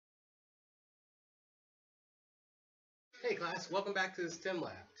Hey class, welcome back to the STEM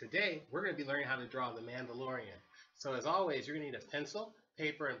lab. Today we're going to be learning how to draw the Mandalorian. So as always, you're going to need a pencil,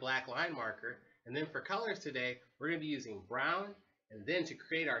 paper, and black line marker. And then for colors today, we're going to be using brown. And then to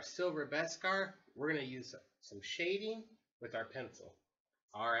create our silver Beskar, we're going to use some shading with our pencil.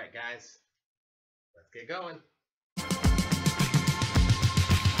 All right, guys, let's get going.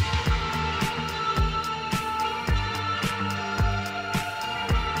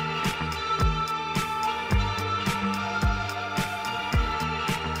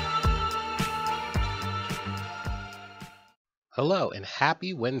 Hello and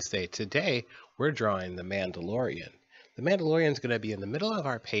happy Wednesday. Today we're drawing the Mandalorian. The Mandalorian is going to be in the middle of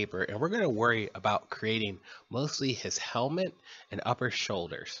our paper and we're going to worry about creating mostly his helmet and upper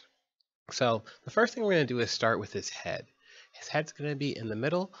shoulders. So the first thing we're going to do is start with his head. His head's going to be in the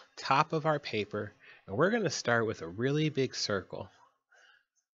middle top of our paper and we're going to start with a really big circle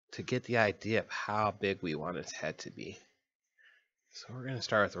to get the idea of how big we want his head to be. So we're going to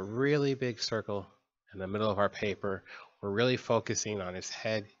start with a really big circle in the middle of our paper. We're really focusing on his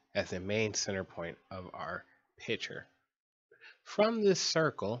head as the main center point of our picture. From this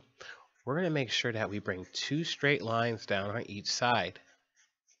circle, we're going to make sure that we bring two straight lines down on each side.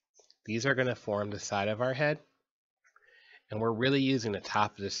 These are going to form the side of our head, and we're really using the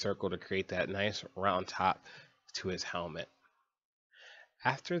top of this circle to create that nice round top to his helmet.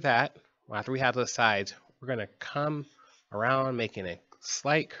 After that, after we have the sides, we're going to come around making a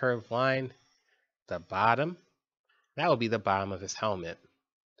slight curved line, the bottom. That will be the bottom of his helmet.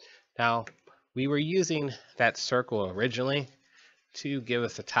 Now, we were using that circle originally to give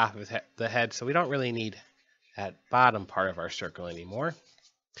us the top of the head, so we don't really need that bottom part of our circle anymore.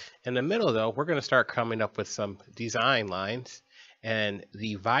 In the middle, though, we're going to start coming up with some design lines and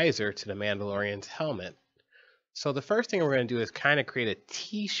the visor to the Mandalorian's helmet. So the first thing we're going to do is kind of create a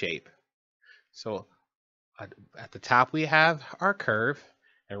T shape. So at the top we have our curve.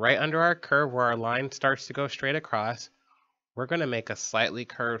 And right under our curve where our line starts to go straight across, we're going to make a slightly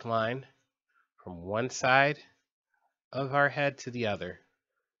curved line from one side of our head to the other.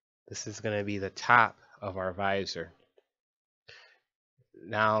 This is going to be the top of our visor.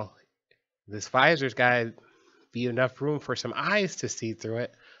 Now, this visor's got to be enough room for some eyes to see through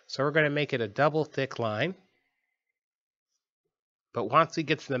it, so we're going to make it a double thick line. But once we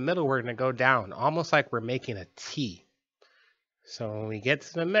get to the middle, we're going to go down, almost like we're making a T. So when we get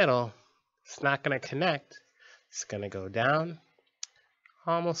to the middle, it's not going to connect. It's going to go down,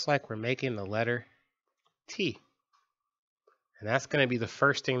 almost like we're making the letter T. And that's going to be the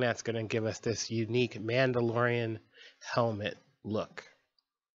first thing that's going to give us this unique Mandalorian helmet look.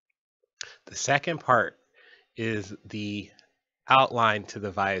 The second part is the outline to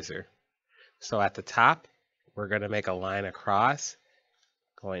the visor. So at the top, we're going to make a line across,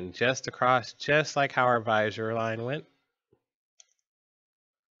 going just across, just like how our visor line went.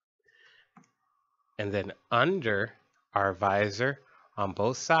 And then under our visor on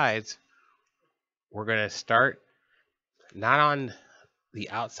both sides, we're going to start not on the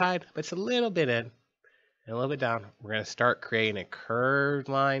outside, but it's a little bit in and a little bit down. We're going to start creating a curved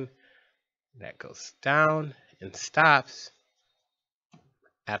line that goes down and stops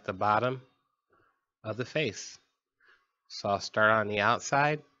at the bottom of the face. So I'll start on the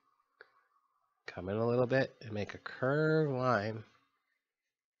outside, come in a little bit, and make a curved line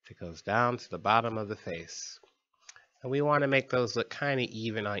that goes down to the bottom of the face. And we want to make those look kind of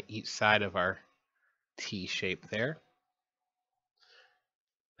even on each side of our T shape there.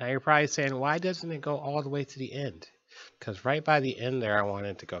 Now you're probably saying, why doesn't it go all the way to the end? Because right by the end there, I want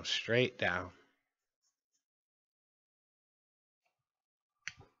it to go straight down.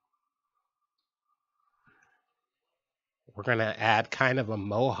 We're going to add kind of a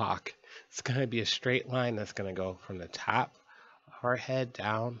mohawk. It's going to be a straight line that's going to go from the top of our head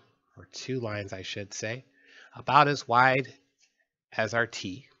down, or two lines I should say, about as wide as our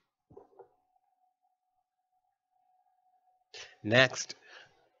T. Next,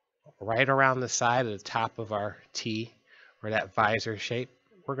 right around the side of the top of our T, or that visor shape,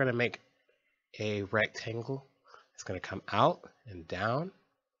 we're going to make a rectangle. It's going to come out and down.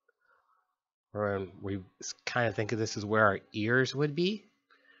 We kind of think of this as where our ears would be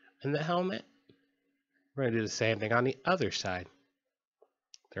in the helmet. We're going to do the same thing on the other side.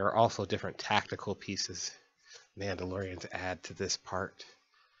 There are also different tactical pieces Mandalorians add to this part.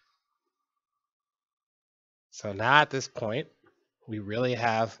 So now at this point, we really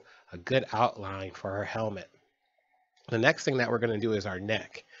have a good outline for our helmet. The next thing that we're going to do is our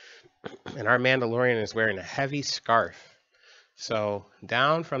neck. And our Mandalorian is wearing a heavy scarf. So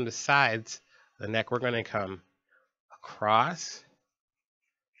down from the sides of the neck, we're going to come across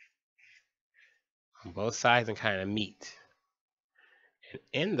on both sides and kind of meet. And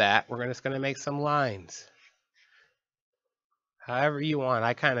in that, we're just going to make some lines. However you want.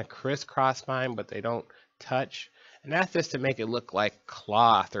 I kind of crisscross mine, but they don't touch. And that's just to make it look like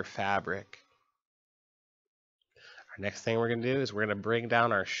cloth or fabric. Our next thing we're going to do is we're going to bring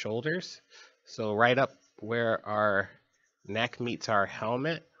down our shoulders. So right up where our neck meets our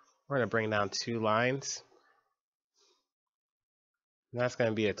helmet, we're going to bring down 2 lines. And that's going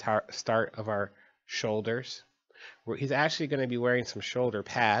to be a start of our shoulders. He's actually going to be wearing some shoulder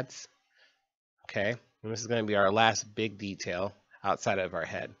pads. Okay, and this is going to be our last big detail outside of our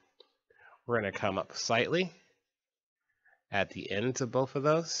head. We're going to come up slightly at the ends of both of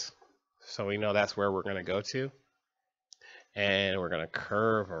those, so we know that's where we're going to go to. And we're going to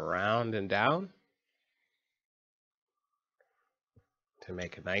curve around and down to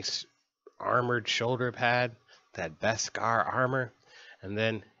make a nice armored shoulder pad, that Beskar armor. And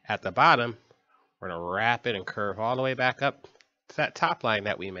then at the bottom, we're going to wrap it and curve all the way back up to that top line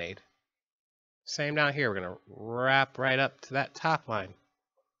that we made. Same down here, we're going to wrap right up to that top line.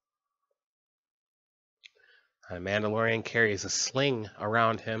 A Mandalorian carries a sling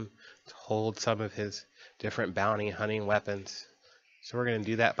around him to hold some of his different bounty hunting weapons. So we're going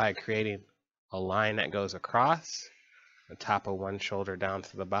to do that by creating a line that goes across the top of one shoulder down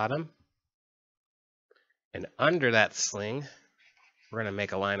to the bottom. And under that sling, we're going to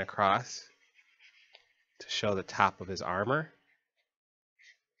make a line across to show the top of his armor.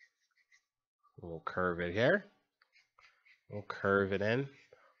 We'll curve it here. We'll curve it in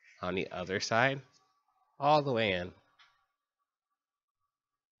on the other side, all the way in.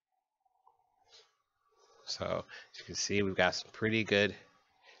 So as you can see, we've got some pretty good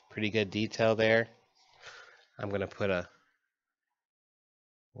detail there. I'm going to put a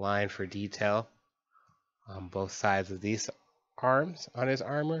line for detail on both sides of these arms on his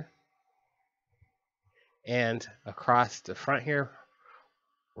armor. And across the front here,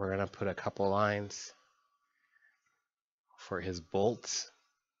 we're going to put a couple lines for his bolts.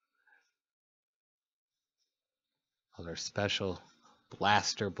 Those are special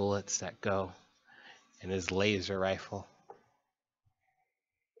blaster bullets that go in his laser rifle.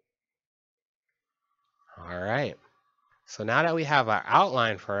 All right. So now that we have our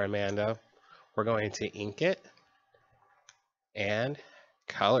outline for our Mando, we're going to ink it and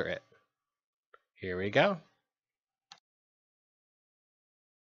color it. Here we go.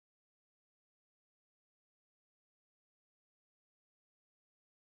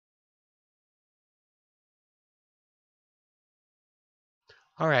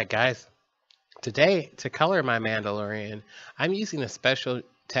 All right, guys. Today, to color my Mandalorian, I'm using a special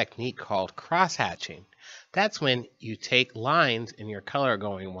technique called cross-hatching. That's when you take lines in your color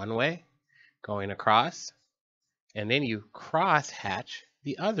going one way, going across, and then you cross-hatch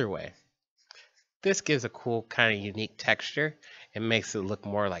the other way. This gives a cool kind of unique texture and makes it look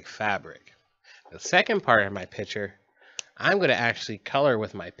more like fabric. The second part of my picture, I'm going to actually color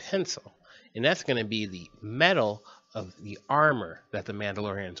with my pencil, and that's going to be the metal of the armor that the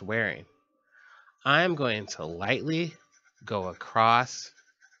Mandalorian's wearing. I'm going to lightly go across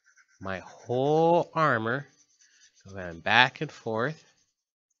my whole armor, going back and forth,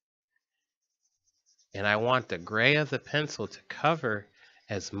 and I want the gray of the pencil to cover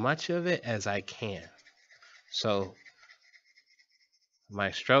as much of it as I can. So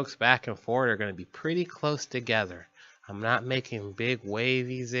my strokes back and forth are going to be pretty close together. I'm not making big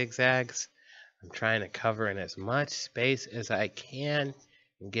wavy zigzags. I'm trying to cover in as much space as I can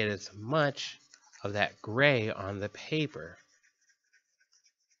and get as much of that gray on the paper.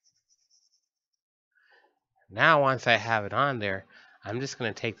 Now once I have it on there, I'm just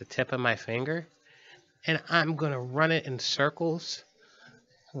going to take the tip of my finger and I'm going to run it in circles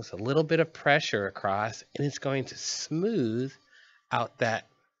with a little bit of pressure across, and it's going to smooth out that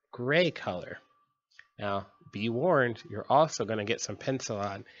gray color. Now be warned, you're also going to get some pencil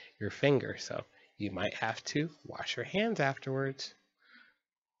on your finger, so you might have to wash your hands afterwards.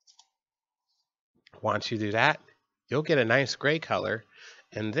 Once you do that, you'll get a nice gray color,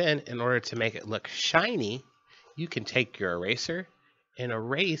 and then in order to make it look shiny, you can take your eraser and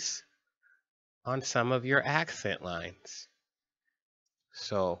erase on some of your accent lines.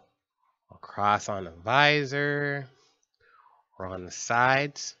 So across on the visor or on the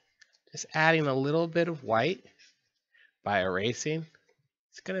sides, just adding a little bit of white by erasing,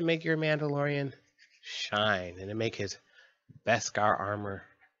 it's going to make your Mandalorian shine and to make his Beskar armor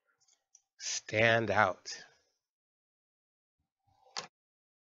stand out.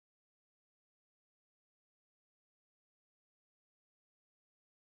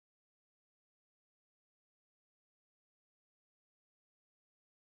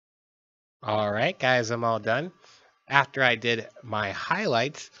 All right, guys, I'm all done. After I did my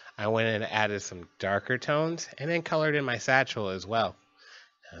highlights, I went in and added some darker tones and then colored in my satchel as well.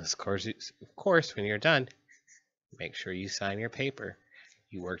 And of course, when you're done, make sure you sign your paper.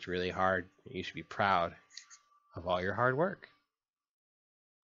 You worked really hard. You should be proud of all your hard work.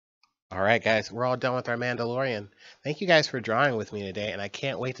 All right, guys, we're all done with our Mandalorian. Thank you guys for drawing with me today, and I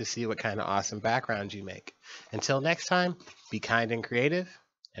can't wait to see what kind of awesome backgrounds you make. Until next time, be kind and creative,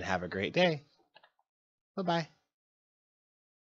 and have a great day. Bye-bye.